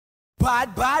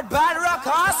Bad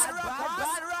RUCKUS.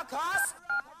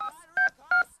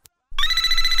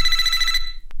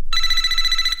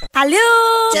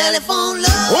 Hello. Telephone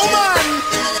love. Woman,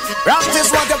 rap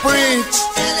this what you preach.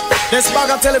 This bag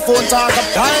of telephone talk,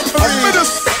 I'm dying for it.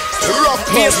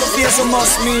 Face to face, you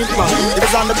must meet, man. It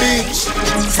was on the beach.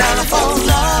 Telephone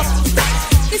love.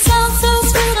 You sound so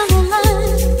sweet on the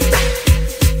line.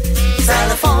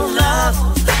 Telephone love.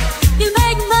 You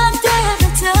make my day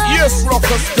every time. Yes,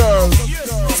 RUCKUS girls.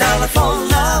 Telephone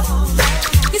love.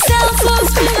 You sound so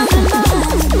sweet on the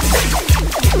line.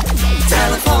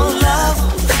 Telephone love.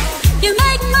 You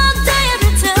make my day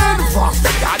every time.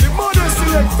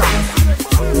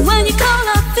 When you call,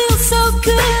 I feel so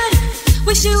good.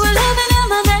 Wish you were living in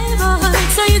my neighborhood,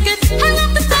 so you could hang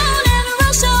up the phone and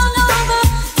rush on over.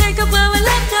 Take up where we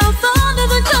left off under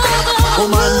the cover.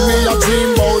 Woman, me a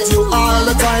dream about you all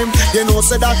the time. You know,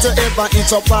 say that you ever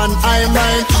eat up and I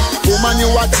mine. Woman, you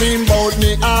a dream about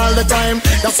me all the time.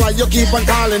 That's why you keep on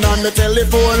calling on the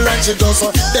telephone line. She just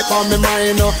dip on me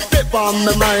mind, dip on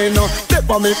me mind, dip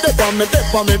on me, dip on me,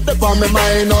 dip on me, dip on me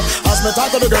mind. As me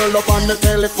talk to the girl up on the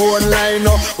telephone line,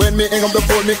 when me hang up the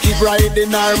phone, me keep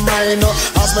riding her mind.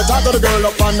 As me talk to the girl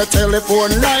up on the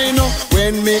telephone line,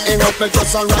 when me hang up, me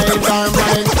just ride her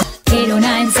mind.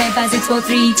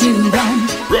 809-756-4321.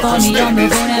 Call me on the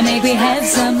phone and make we have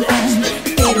some fun.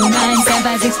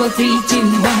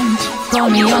 809-756-4321. Call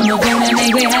me on the phone and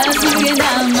make we have some. Get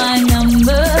down my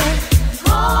number.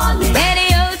 Call me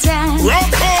any old time.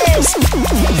 RUCKUS.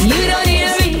 You don't need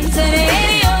a reason.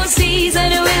 Any old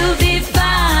season will be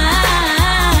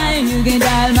fine. You can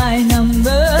dial my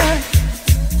number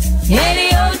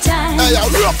any old time. Hey,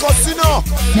 RUCKUS, you know.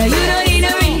 No, you don't need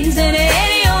a reason.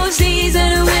 Any old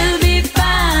season will be fine.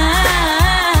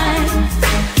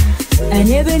 And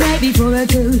every night before I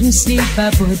go to sleep, I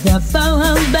put the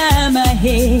phone by my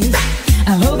head.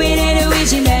 I hoping and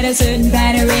wishing that a certain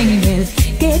kind of ringing will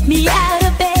get me out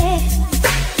of bed.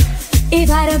 If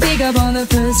I don't pick up on the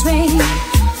first ring,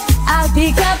 I'll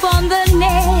pick up on the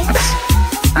next.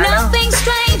 Nothing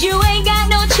strange, you ain't got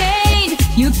no change.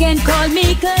 You can call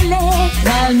me collect.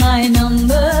 Dial my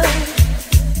number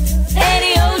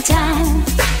any old time.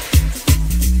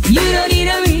 You don't need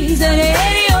a reason.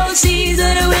 Any old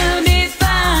season will be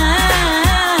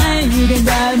fine. You can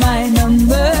dial my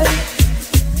number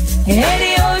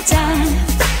any old time.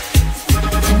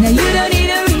 Now you don't need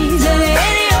a reason.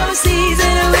 Any old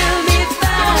season will be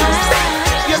fine.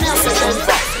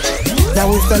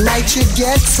 Now if the night should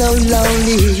get so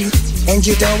lonely and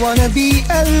you don't wanna be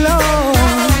alone,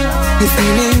 you're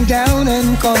feeling down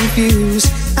and confused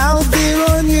out there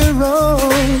on your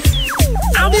own,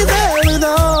 I'll be there with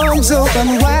arms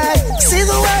open wide. Say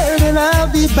the word and I'll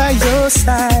be by your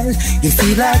side. You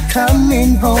feel like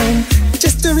coming home,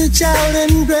 just to reach out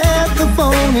and grab the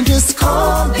phone and just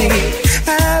call me.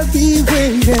 I'll be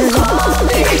waiting. Call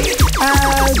me.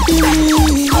 I'll be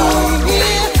waiting.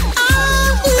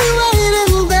 I'll be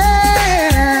waiting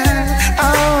there.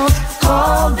 Oh,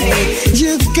 Call me.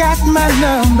 you got my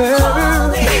number. Call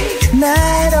me.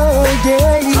 Night or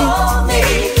day. Call me.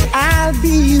 I'll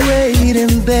be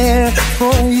waiting there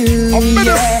for you.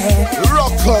 Yeah. You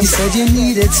RUCKUS. said you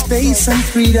needed space and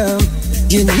freedom.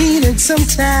 You needed some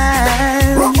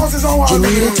time. RUCKUS is on. You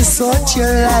needed to sort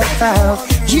your life out.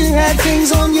 You had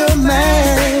things on your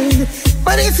mind.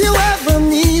 But if you ever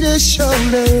need a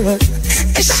shoulder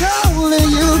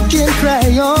you can cry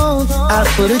on. I'll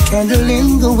put a candle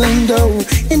in the window,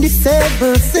 and if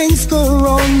ever things go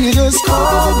wrong, you just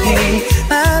call me.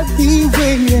 I'll be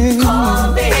waiting.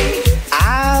 Call me.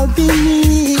 I'll be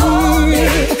near.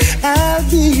 I'll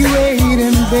be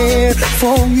waiting there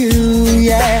for you,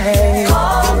 yeah.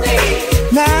 Call me.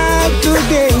 Not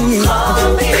today.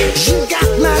 Call me. You got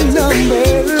my number.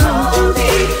 Call me.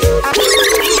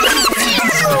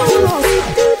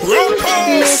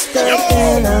 Mr.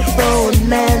 Telephone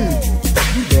Man,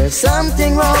 there's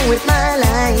something wrong with my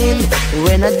line.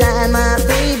 When I dial my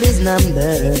baby's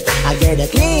number, I get a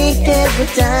click every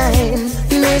time.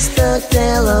 Mr.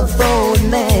 Telephone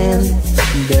Man,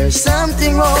 there's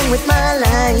something wrong with my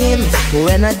line.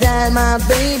 When I dial my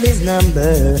baby's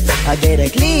number, I get a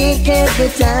click every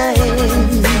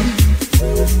time.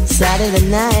 Saturday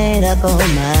night, I call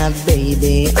my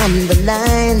baby on the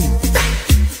line.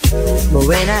 But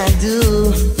when I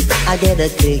do, I get a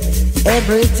click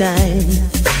every time.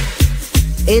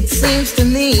 It seems to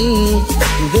me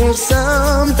there's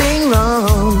something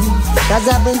wrong, 'cause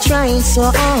I've been trying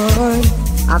so hard.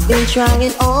 I've been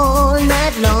trying all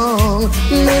night long.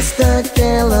 Mr.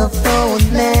 Telephone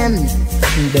Man,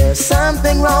 there's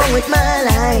something wrong with my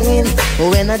line.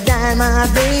 When I dial my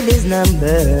baby's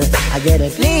number, I get a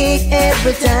click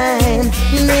every time.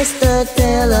 Mr.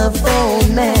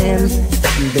 Telephone Man,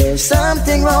 there's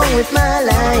something wrong with my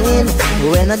line.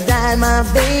 When I dial my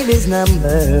baby's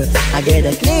number, I get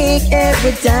a click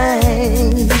every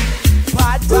time.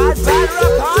 Bad RUCKUS.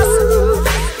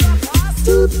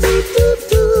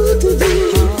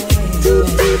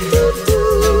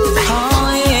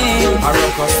 Oh yeah.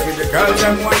 RUCKUS with the girls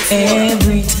and one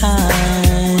Every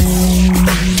time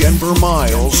Denver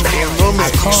Miles in the I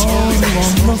mix. call you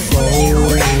on the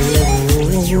phone,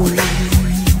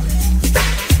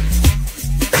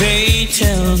 they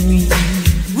tell me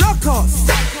RUCKUS.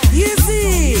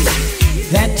 Easy.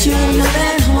 that you're not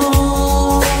at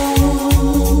home.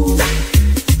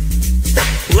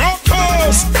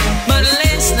 RUCKUS. But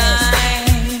last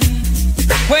night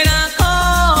when I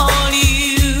called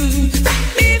you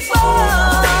before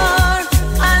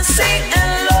I say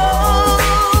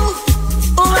hello,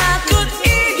 oh, I could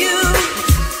hear you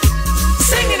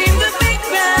singing in the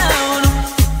background.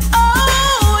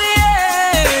 Oh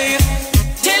yeah,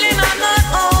 telling I'm not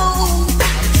home.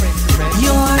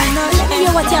 You're not. Let me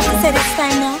hear what you have to say this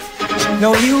time now.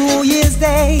 No New Year's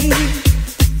Day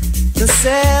to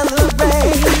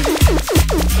celebrate.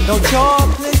 No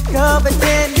chocolate covered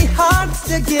candy hearts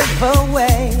to give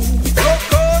away.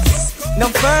 No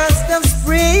first of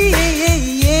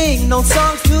spring, no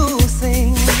songs to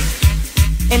sing.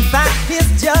 In fact,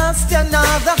 it's just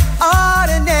another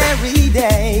ordinary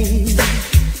day.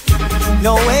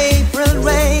 No April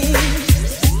rain,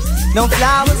 no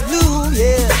flowers blue,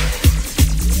 yeah.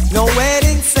 No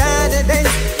wedding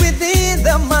Saturdays within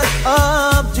the month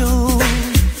of June.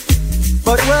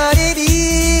 But what it is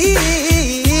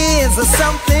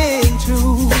something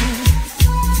true,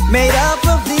 made up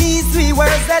of these three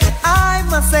words that I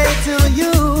must say to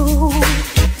you.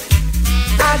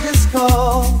 I just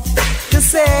call to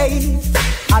say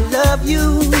I love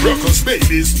you. RUCKUS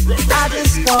babies. I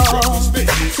just call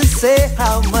to say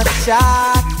how much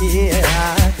I care.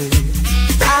 I do.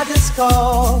 I just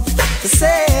call to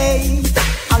say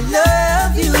I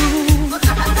love you,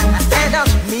 and I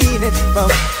mean it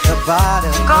from the bottom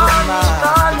of my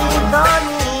heart.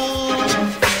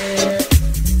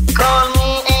 Call me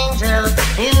angel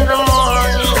in the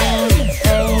morning.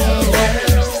 Angel.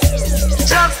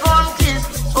 Just one kiss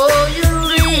before you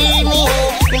leave me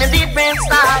in a different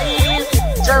style.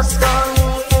 Just call me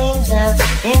angel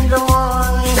in the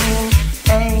morning.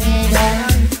 Angel.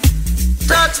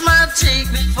 Touch my cheek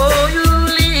before you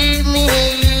leave me.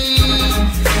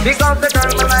 Because the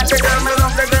girl me like the girl, me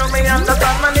love the girl, me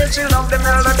understand my need. She love the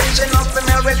melody, she love the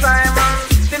every time.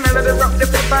 The melody rock the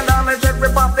flip and down, it's every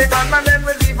pop the gun. And then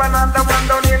we leave another one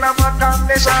down in a bad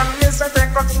condition. Listen,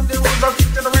 take us in the rules of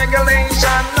to the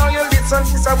regulation. Now you listen,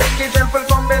 it's a wicked helpful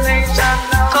combination.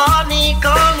 Now. Call me,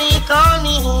 call me, call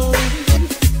me.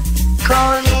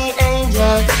 Call me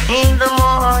angel in the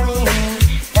morning.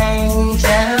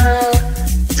 Angel.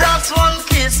 Just one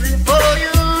kiss before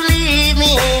you leave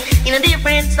me in a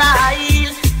different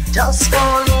style. Just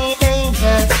call me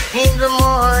angel in the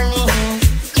morning.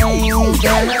 Angel.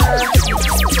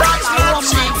 Touch my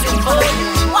cheek before you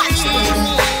leave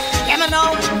me. Yeah, me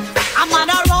know I'm on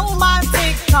a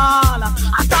romantic call.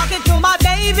 I'm talking to my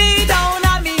baby down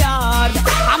at me yard.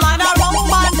 I'm on a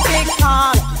romantic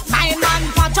call. My man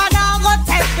Pachana go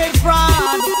take the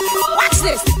front. Watch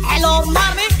this. Hello,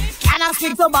 mommy. Can I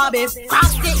speak to Bobby?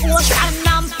 Cross the ocean.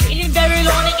 I'm feeling very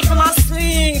lonely in my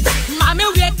sleep. Mommy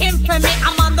waiting for me.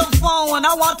 I'm on the phone.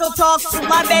 I want to talk to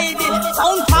my baby.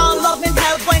 Don't call love and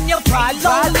help when you cry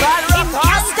lonely. Him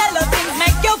can tell you things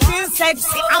make you feel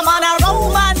sexy. I'm on a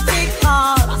romantic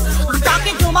call. I'm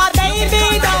talking to my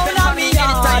baby down on me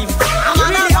yard. I'm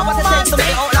on a romantic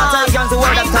call.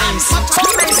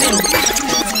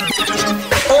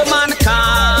 Oh man,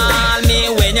 call me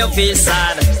when you feel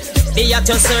sad. Be at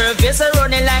your service,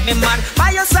 running like me mad.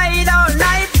 By your side all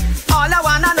night. All I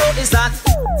wanna know is that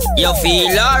you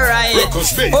feel alright.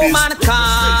 Oh man,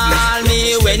 call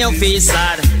me when you feel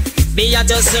sad. Be at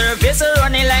your service,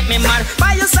 running like me mad.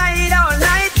 By your side all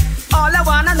night. All I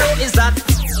wanna know is that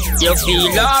you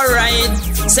feel alright.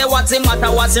 Say what's the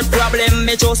matter, what's the problem?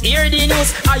 Me just hear the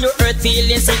news. Are you hurt,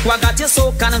 feeling sick? What got you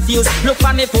so confused? Look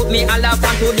for me, put me all up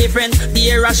on two different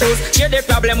pair of shoes. Share the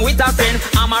problem with a friend.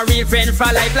 I'm a real friend for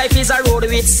life. Life is a road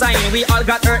with sign. We all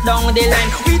got hurt down the line.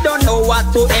 We don't know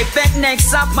what to expect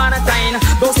next up man a time.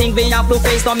 Those things we have to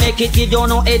face, don't make it give you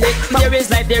no headache. There is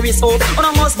life, there is hope. And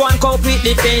I must go and cope with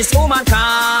the pace. Woman,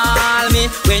 call me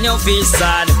when you feel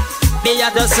sad. Be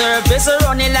at the service,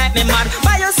 running like me mad.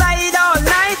 By your side all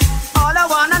night. All I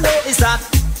wanna know is that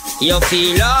you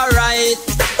feel alright.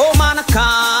 Oh man,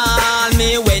 call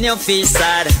me when you feel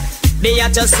sad. Be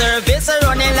at your service,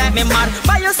 running like me mad.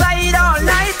 By your side all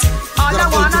night. All I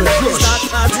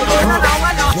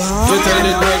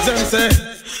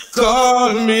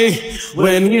Call me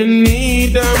when you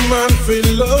need a man to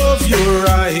love you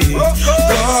right.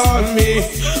 Call me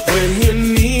when you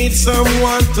need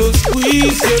someone to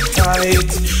squeeze you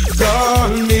tight.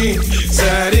 Call me,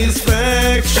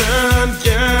 satisfaction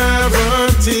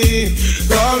guarantee.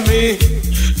 Call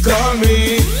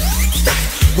me.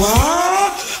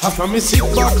 What? After me sit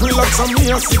back, relax and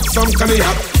me a sip some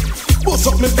cognac. Bust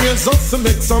up my brains just to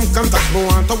make some contact. No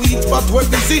want to eat but we're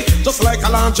busy, just like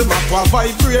a laundromat. While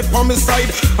vibrate on my side,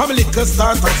 I'm a liquor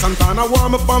star like Santana.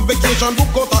 Want me on vacation, book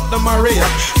out at the Marriott.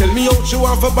 Tell me how you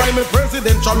want to buy me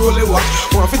presidential rolly watch.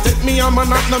 Want to take me on my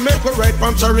knot, now make her right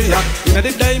on chariot. In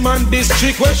the Diamond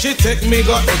District where she take me,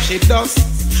 go if she does.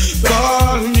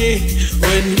 Call me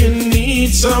when you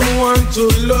need someone to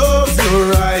love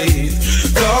you right.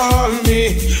 Call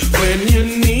me when you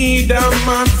need a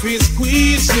man to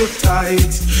squeeze you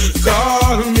tight.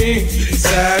 Call me,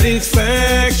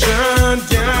 satisfaction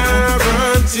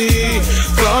guarantee.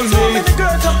 Call me,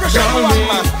 call me.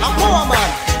 I'm poor man.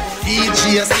 DJ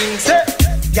Sting say,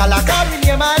 y'all are calling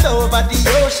your man over the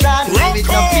ocean with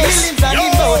no feelings and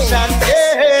emotion.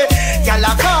 Yeah, y'all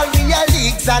are calling your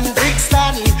leagues and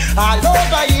Brixton all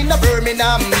over in the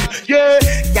Birmingham. Yeah,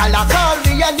 y'all are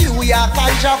calling your New York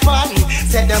and Japan.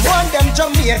 Say them want them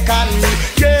Jamaican.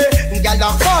 Yeah, y'all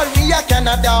are calling your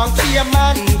Canada and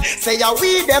Cayman. Say ya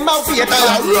we them a wait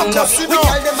and just we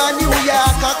tell them a New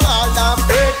York a call them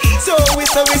bird. So we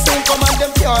soon come and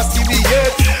them can't see we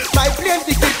yet. My plane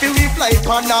ticket we fly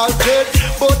on all jet.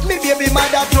 But me baby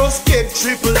mother just get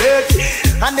triple it.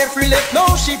 And every left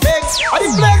now she begs. I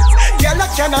deflect. Y'all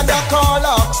a Canada call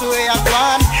up so we are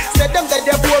gone. Said them that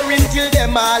they're boring till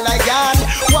them all again.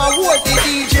 One hold the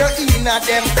DJ in a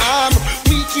them arm.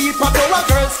 We keep up our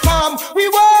girls calm. We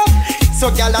won't. So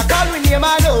y'all a call we name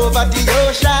all over the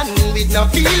ocean with no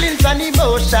feelings and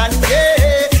emotion.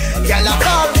 Yeah. Y'all a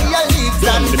call we a leaves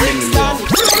and Brixton.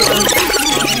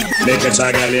 Make a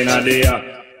girl in a day,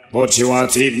 but she want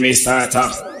to eat me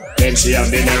starter. Then she have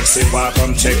the nerve to walk,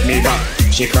 come check me back.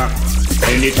 She crack.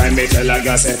 Anytime me tell her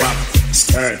gas it up.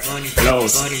 Skirt,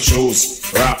 blouse, shoes,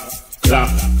 rap, clap.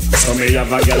 So me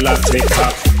have a girl at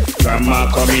TikTok.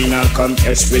 Grandma come in and come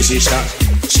catch me she shot.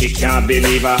 She can't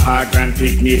believe her grand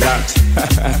pick me that.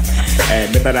 Hey,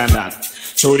 better than that.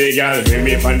 Show the girl, bring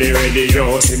me from the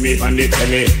radio, see me from the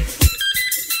telly.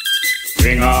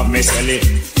 Bring up me silly.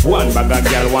 One bag of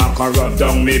girl want to rub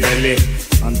down me belly.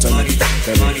 Anthony,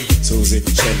 Kelly, Susie,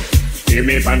 Shelly. Hear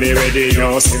me from the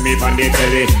radio, see me from the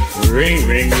telly. Ring,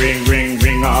 ring, ring, ring,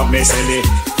 ring up me silly.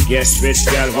 Yes, which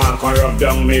girl want to rub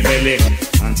down me belly.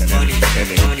 Anthony,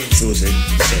 Kelly, Susie,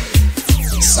 Shelly.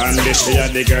 Sunday she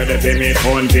had the girl that pay me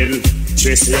phone bill.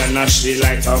 Tracy and Nash, she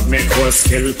light up me cool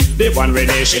skill. The one where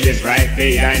they she live right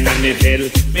behind on the hill.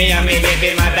 Me and me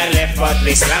baby mother left but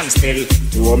me slam still.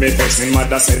 Two of me vexing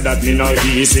mother said that me no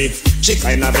easy. She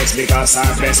kinda vex because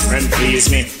her best friend please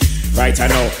me. Right I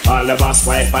know, all the boss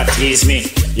wife a tease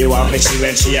me. You want me she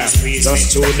when she a squeeze me.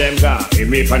 Just two them gone. Hear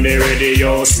me from the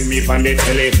radio, see me from the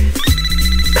telly.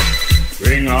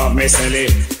 Ring up me silly.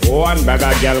 One bag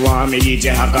of girl want me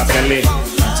DJ Hackafelli.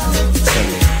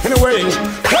 Anyway,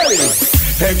 hey,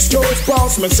 excuse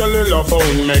pass me cellular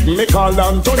phone. Make me call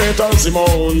Antonetta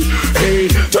Simone. Hey,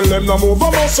 tell them to move a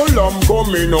muscle. I'm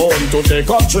coming home to take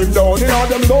a trip down in all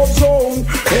them love zone.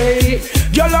 Hey,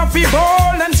 girl up be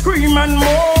ball and scream and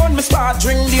moan. Me start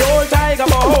drink the old tiger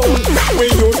bone. We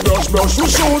use brush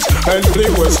with shoes and play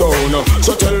with stone.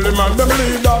 So tell them and them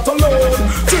leave that alone.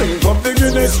 Drink up the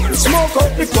Guinness, smoke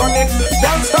up the chronic.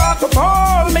 Don't start to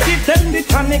fall, me give them the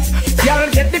tonic. Y'all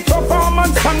get the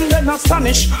performance and then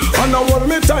astonish. And I hold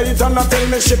me tight and I tell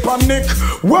me she panic.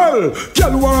 Well,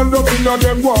 girl want up in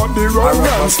them want the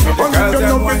romance. And if you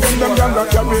know with them, y'all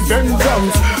carry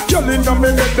vengeance. Girl in the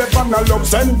minute they pan a love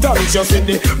sentence. You see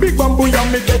the big bamboo and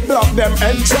me they block them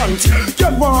entrance.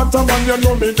 Girl want a man, you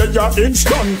know me they are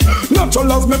instant.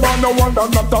 Natural as me born, no wonder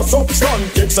not a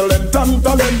substance. Excellent and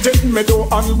talented, me do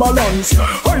unbalance.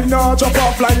 I not drop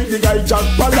off like the guy Jack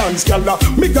Balance. Girl,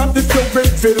 me got the flow,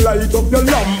 feel light up the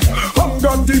lamp. I'm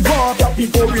got the water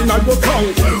people in your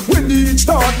tongue. When each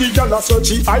start the girl a search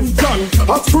the icon.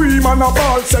 A scream and a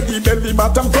ball said the belly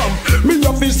bottom come. Me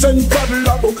have the central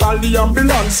I go call the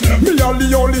ambulance. Me are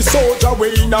the only soldier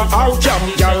way in a our camp.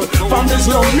 Girl, from this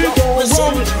love me don't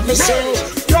run. Me sing.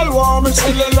 Girl want me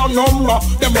sell a number.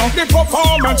 Them have the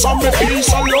performance and me piece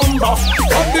of lumber.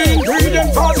 And the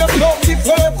ingredient for them love the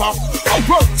flavor. I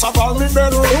works about me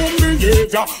bedroom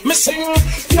behavior. Me sing,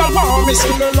 you want me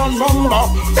sing the number.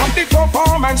 From the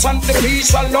performance and the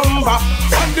piece of lumber.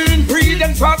 And the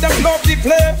ingredients for them love the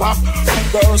flavor.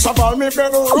 Girls about me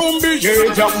bedroom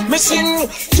behavior. Me sing,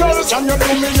 girls and you do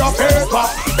me your favor.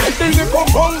 If the little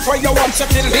bone for you want to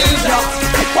believe ya.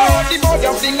 Before the body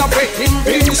of thing a break in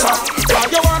pizza. Now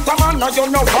you want a man, now you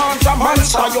no want a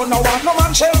monster. You no want no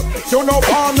man shell, you no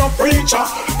want no preacher.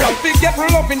 Don't be get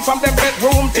loving from them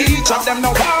bedroom teacher. Them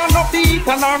no want no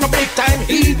beater, nor no big time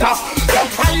heater.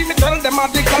 Don't try me tell them how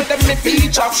they call them me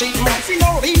feature. She must be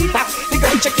no heater, they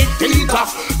gon' check it Peter.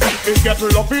 Don't be get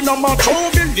loving no man, true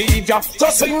believe ya.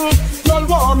 Just sing, y'all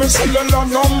want me cellular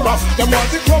number. Them want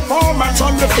the performance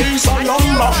on the piece of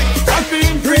lumber. And the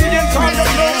ingredients on the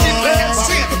dirty place.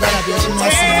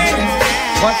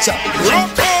 Watch out,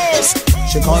 RUCKUS.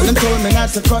 She called and told me not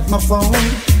to cut my phone.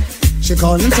 She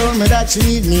called and told me that she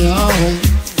need me home.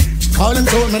 She called and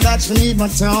told me that she need my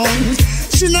tone.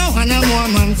 She know I know more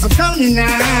man for coming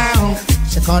now.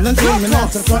 She called and told me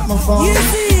not to cut my phone.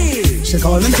 She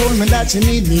called and told me that she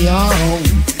need me home.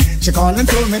 She called and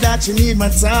told me that she need my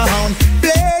sound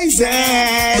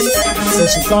blazing. So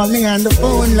she called me on the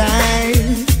phone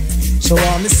line. She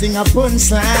want me sing a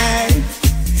punchline.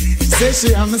 Say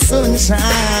she am a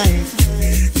sunshine.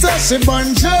 So she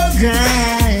born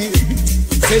grind.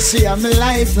 Say she am a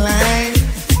lifeline.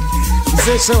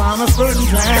 Say she am a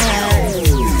frontline.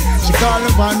 She call me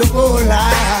on the phone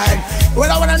line. Well,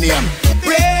 I want a name.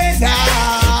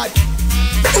 Radar.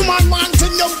 Woman want to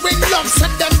know bring love, so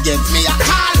them give me a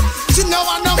call. She know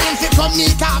I know want to come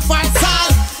meet her for a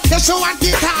soul. Cause she want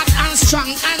it hard and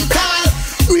strong and tall.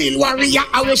 Real warrior,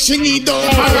 I wish she need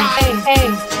overall. Hey,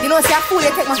 you know see a fool you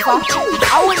take my phone.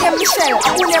 I will name Michelle,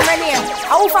 I will name Renee.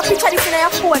 I will for picture this in your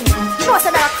phone. You know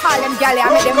say I call them galley, I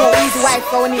make them know easy wife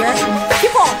down here.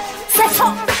 Keep on, set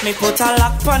up. Me put a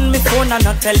lock on me phone and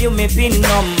not tell you me pin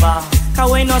number.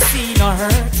 Cause we no see no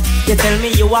hurt. You tell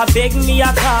me you a beg me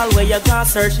a call where you gonna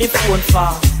search the phone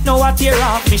for. Now I tear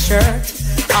off me shirt.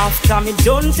 After me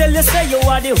done tell you say you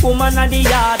are the woman of the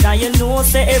yard. And you know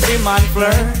say every man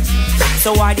flirt.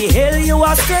 So why the hell you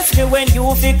a stress me when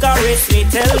you think arrest me?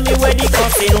 Tell me where the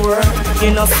cussing work.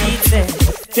 You know see it.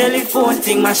 Telephone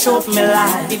thing mash up me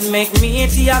life. It make me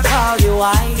itchy I call you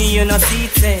why. You know see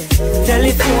it.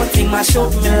 Telephone thing mash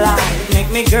up me life. It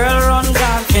make me girl run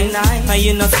gone tonight. And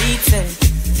you know see it.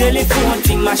 Telephone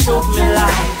thing mash up me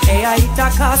life. Hey, I hit a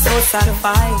car so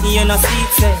satisfied. You know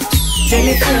see it.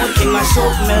 Telephone thing mash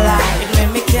up me life. It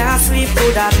make me can't sleep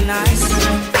good at night.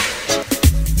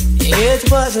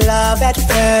 It was love at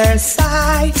first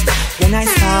sight when I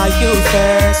saw you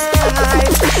first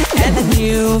night. And I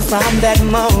knew from that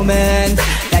moment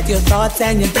that your thoughts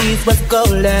and your deeds was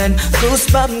golden.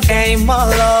 Goosebumps came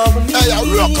all over me.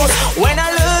 When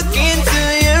I look into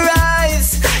your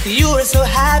eyes, you were so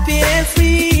happy and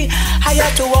free. I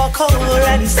had to walk over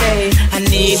and say, I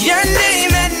need your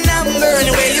name and number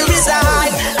and where you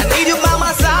reside. I need you by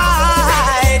my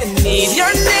side. I need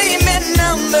your name and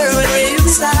number and where you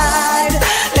reside.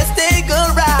 Let's take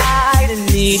a ride. I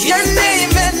need your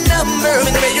name and number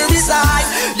and where you reside.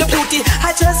 Your beauty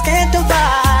I just can't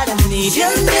divide. I need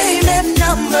your name and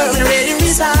number and where you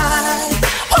reside.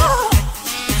 Oh.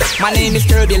 My name is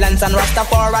Turbulence and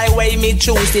Rastafari way me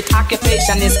choose it.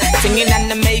 Occupation is singing and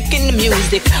making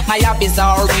music. My hobbies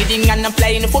are reading and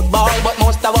playing football. But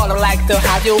most of all I like to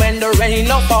have you when the rain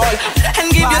no fall.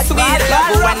 And give you sweet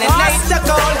love when the nights are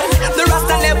cold. The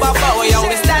Rasta never bow, you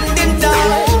always standing tall.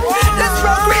 Let's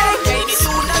procreate, baby,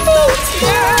 soon as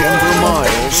Denver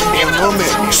Miles in the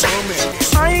mix.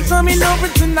 Are you coming over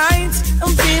tonight? I'm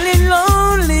feeling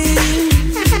lonely.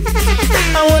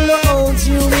 I wanna hold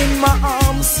you in my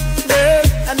arms.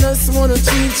 I just wanna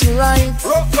treat you right.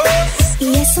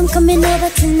 Yes, I'm coming over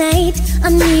tonight. I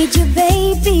need you,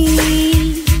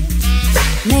 baby.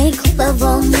 Make love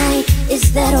all night.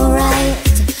 Is that alright?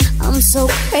 I'm so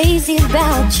crazy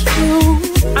about you.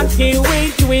 I can't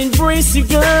wait to embrace you,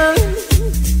 girl.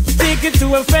 Take it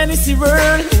to a fantasy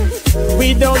world.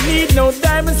 We don't need no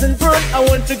diamonds and pearls. I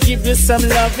want to give you some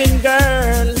loving,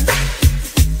 girl.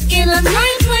 In a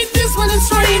night like this when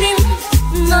it's raining,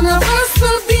 none of us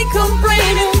will be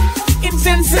complaining.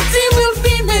 Intensity will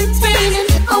be maintaining.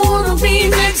 I wanna be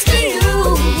next to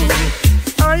you.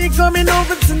 Are you coming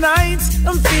over tonight?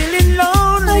 I'm feeling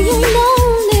lonely. Are you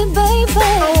lonely, baby?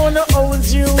 I wanna hold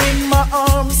you in my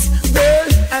arms, girl.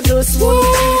 I just wanna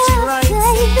treat you right.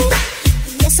 Baby.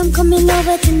 Yes, I'm coming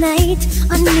over tonight.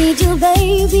 I need you,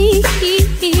 baby.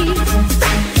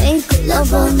 Make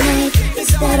love all night. Is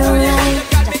that alright?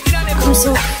 I'm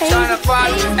so crazy. Trying to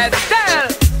find Estelle.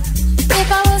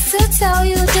 If I was to tell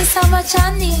you just how much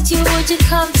I need you. Would you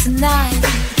come tonight?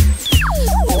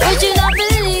 Would you not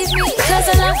believe me? Cause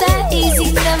a love that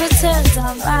easy never turns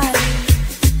out right.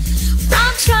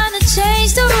 I'm trying to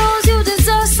change the rules. You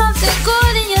deserve something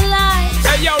good in your life.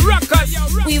 Hey yo, Ruckus.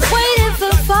 We've waited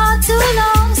for far too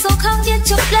long, so come get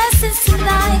your blessings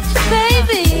tonight.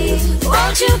 Baby,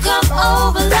 won't you come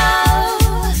over,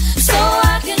 love, so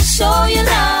I can show you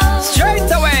love. Straight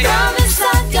away. Promise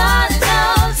I got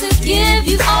enough to give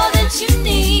you all that you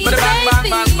need.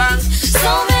 Baby,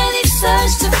 so many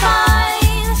search to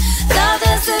find love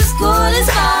that's as good as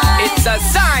mine. It's a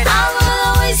sign. I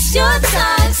will waste your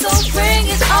time, so bring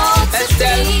it all to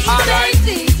me,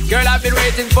 baby. Girl, I've been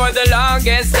waiting for the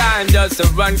longest time just to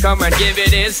run, come and give it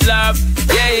this love.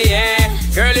 Yeah, yeah.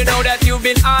 Girl, you know that you've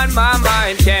been on my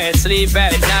mind. Can't sleep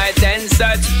at night and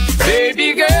such.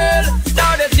 Baby girl,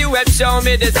 now that you have shown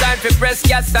me the sign for press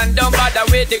gas and don't bother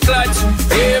with the clutch.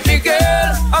 Baby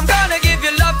girl, I'm gonna give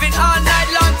you loving all night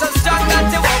long, so strong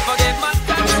that you won't forget my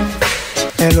touch.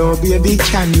 Hello baby,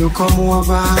 can you come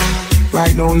over?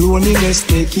 Right now loneliness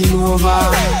taking over.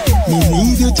 Me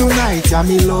need you tonight, I'm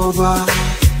in lover.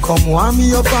 Come warm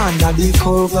me up under the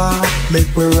cover.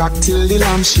 Make we rock till the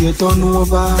lampshade turn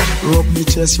over. Rub me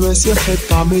chest, rest your head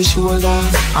on my shoulder.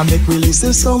 And make we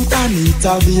listen some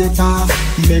Anita Baker.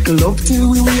 Make love till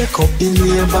we wake up in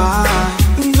labor.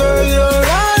 Girl, you're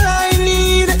all I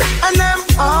need, and I'm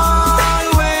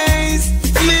always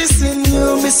missing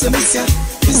you. Miss you, baby.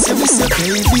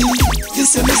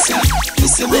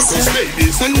 Miss you.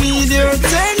 I need your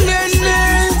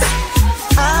tenderness.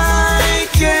 I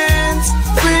can't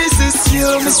resist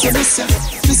you. Miss you,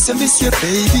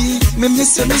 baby. Me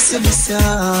miss you.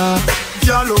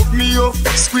 Girl, hook me up,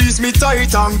 squeeze me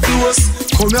tight and close.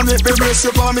 Come here, make me brace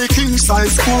you for me king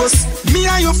size course. Me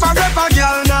and you forever,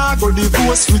 girl, now go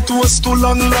divorce. We toast to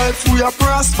long life, we are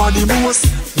prosper the most.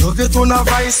 Love it on a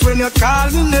voice when you call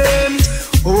me name.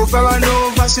 Over and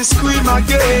over, she scream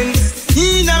again.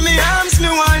 Inna me arms, me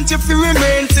want you to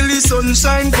remain till the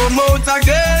sunshine come out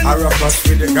again. I rock us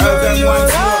with the girl, girl, you're all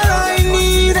I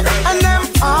need, and I'm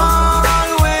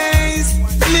always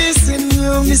missing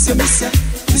you. Miss you, baby.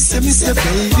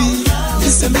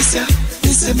 Miss you.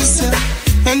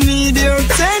 I need your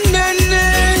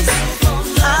tenderness.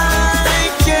 I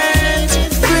can't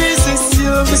resist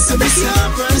you. Miss you, baby.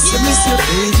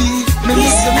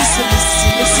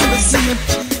 Miss you.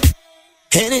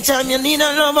 Anytime you need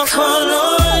a lover, call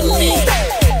on me.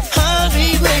 I'll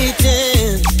be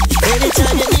waiting.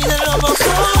 Anytime you need a lover,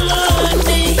 call on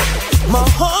me. My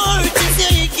heart is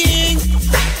aching.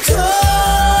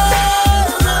 Call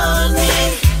on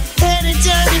me.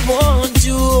 Anytime you want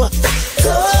to,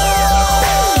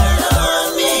 call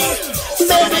on me.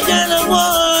 Baby girl, I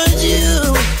want you.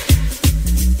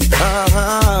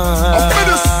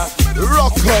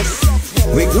 Ruckus.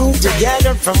 We grew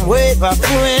together from way back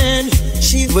when.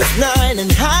 She was 9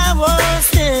 and I was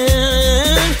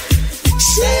 10.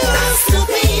 She used to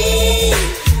be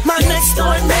my next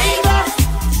door neighbor.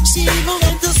 She even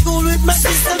went to school with my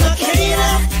sister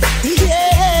Makeda.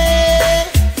 Yeah.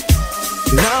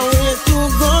 Now we're two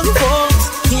grown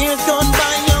folks. Years gone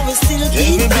by and we still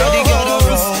keep everybody got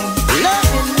around.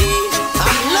 Loving me,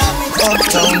 I'm loving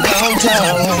uptown,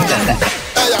 downtown.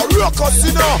 Hey, Ruckus,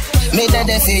 you know. Me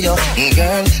ready for you,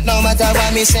 girl. No matter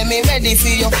what me say, me ready for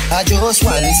you. I just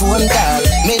one phone call.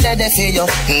 Me ready for you,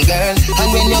 girl. And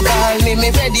when you call me,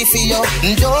 me ready for you.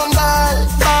 Don't call.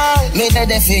 Me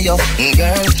ready for you,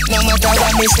 girl. No matter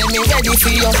what me say, me ready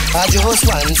for you. I just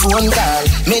one phone call.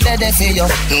 Me ready for you,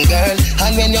 girl.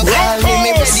 And when you call me,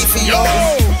 me ready for you.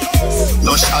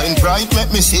 You shine bright,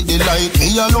 make me see the light.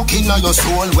 Me a looking at your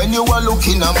soul when you are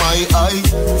looking at my eye.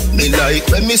 Me like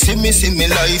when me see me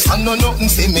life. I know nothing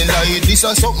for me life. This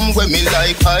is something when me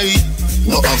like I.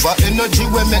 No have energy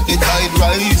when make the tide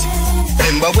rise.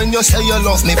 Remember when you say you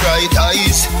love me bright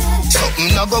eyes.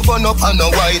 Something I go burn up on a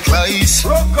white rice.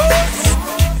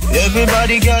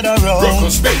 Everybody gather round.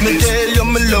 Me tell you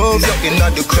me love you in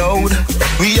the crowd.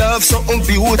 We have something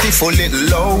beautiful, little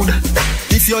loud.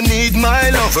 If you need my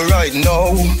love right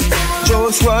now,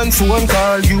 just one phone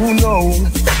call, you know.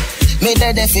 Me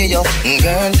ready for you,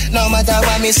 girl. No matter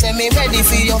what me say, me ready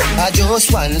for you. I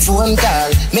just one phone call.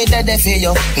 Me ready for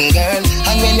you, girl.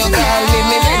 And when you call me,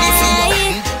 me ready for you.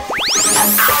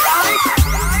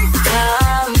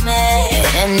 Come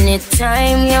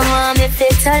anytime you want me to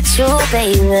touch you,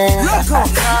 baby. Come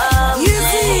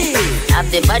have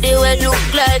the body where look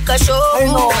like a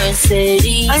show.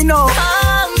 Mercedes. I know.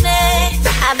 Come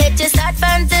I bet you start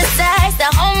fantasize the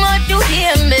how much you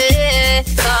hear me.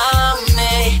 Come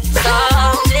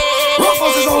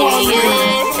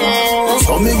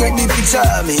So me get the picture,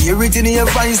 me hear it in your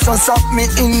voice, so stop me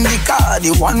in the car.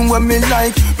 The one where me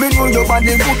like, me know your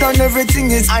body good and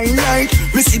everything is highlight.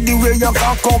 Me see the way you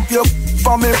cock up your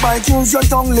for me bite, use your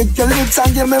tongue, lick your lips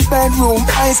and give me bedroom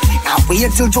ice. Now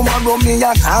wait till tomorrow, me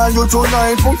I call you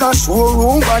tonight. Put a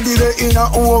showroom body there in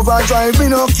a overdrive. Me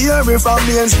no care if I'm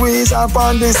being squeezed up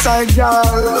on this side, girl.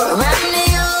 Run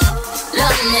me up,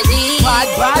 love me deep. Bad,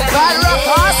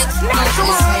 RUCKUS.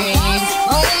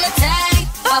 Hold me tight,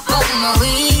 pop up my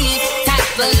weed.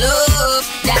 Type of love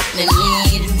that me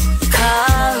need.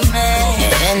 Call me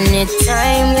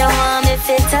anytime you want me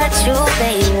to touch you,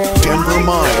 baby. Denver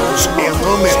Miles in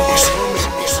the mix.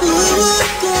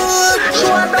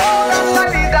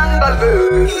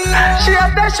 She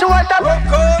had that she want a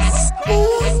RUCKUS.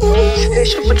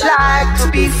 She would like to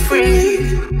be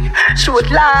free. She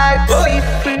would like to be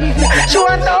free. She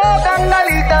want a dangle.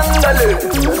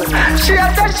 She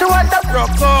had that she want a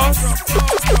RUCKUS.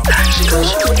 She said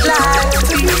she would like to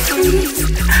be free.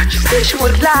 She said she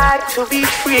would like to be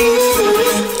free.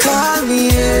 Call me,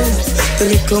 the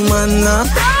little man now.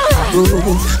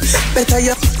 Better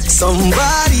you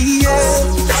somebody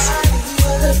else.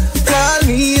 Call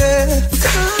me,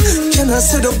 can I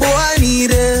say the boy I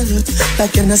need it?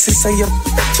 Like can I say you're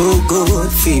too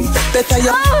good for me? Better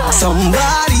you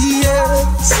somebody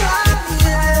else.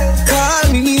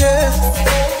 Call me,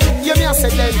 You me a say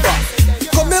Denver.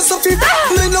 come here so feel,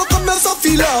 me no come here so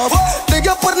feel love. They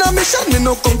get put on a mission, me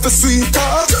no come for sweet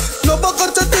talk. No back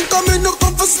at the thing, come me no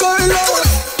come for sky love.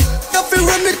 You feel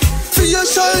when me for your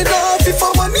shine off. If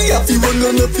I'm money, I feel run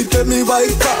on if you tell me why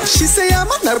cash. She say I'm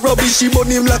on a rubbish, she burn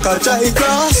him like a dry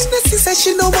grass. She say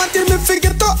she no want him, me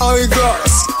forget the high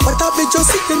grass. But I be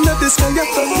just sitting at the sky, you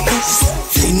come this.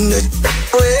 Fling it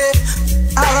away,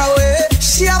 away.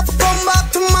 She have to come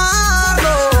back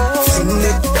tomorrow. Fling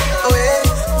it away,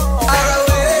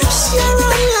 away. She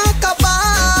run like a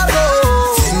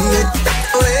barrow. Fling it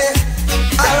away,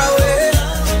 away.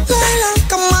 Lie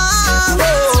like a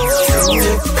marrow. Fling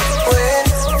it away,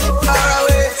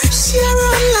 away. She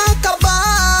run like a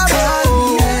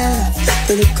barrow. Yeah,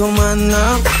 the little man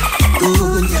now.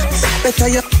 Ooh, better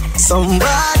you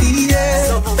somebody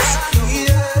else.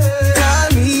 Call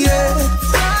me,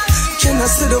 can I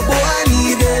say the boy I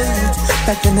need it?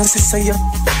 Like can I say you're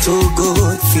too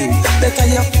good for me? Better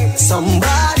you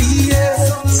somebody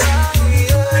else.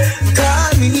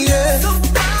 Call me,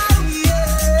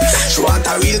 she want a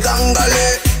real gangale.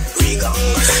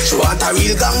 She want a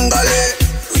real gangale.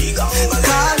 Call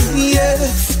me,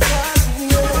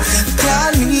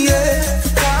 call me,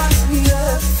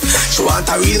 she want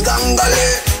a real gangale.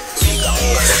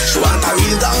 She want a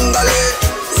real gangale.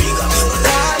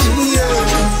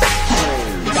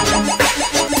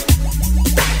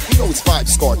 You know it's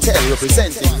Vibes Cartel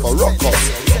representing for RUCKUS.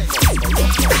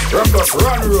 RUCKUS,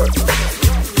 run road.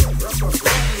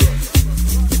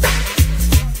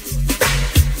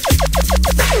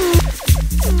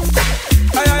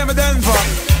 I am a Denver.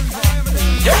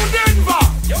 Yo Denver.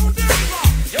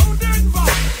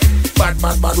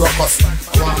 Bad RUCKUS.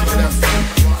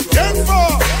 Denver.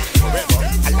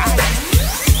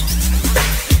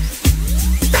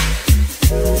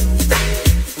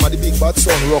 The big bad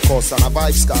son RUCKUS and a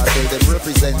Vibes Cartel, they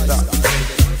represent that.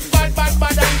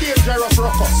 Bad and dangerous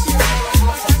RUCKUS.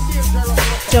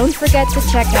 Don't forget to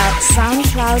check out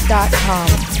soundcloud.com.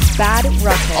 Bad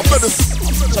RUCKUS. I'm better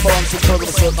jump around to tell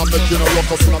myself I'm making a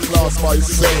RUCKUS in a class by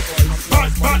itself.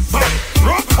 Bad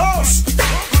RUCKUS.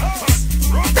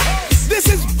 This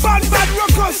is bad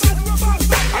RUCKUS.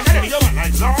 I gotta hear my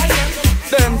like lion.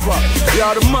 Denver, you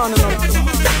are the man.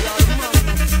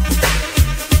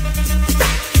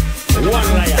 One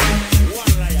lion.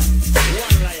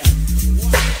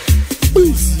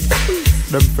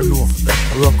 Them for know.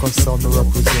 RUCKUS sound the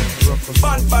represent.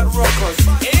 Bad RUCKUS.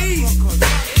 Hey.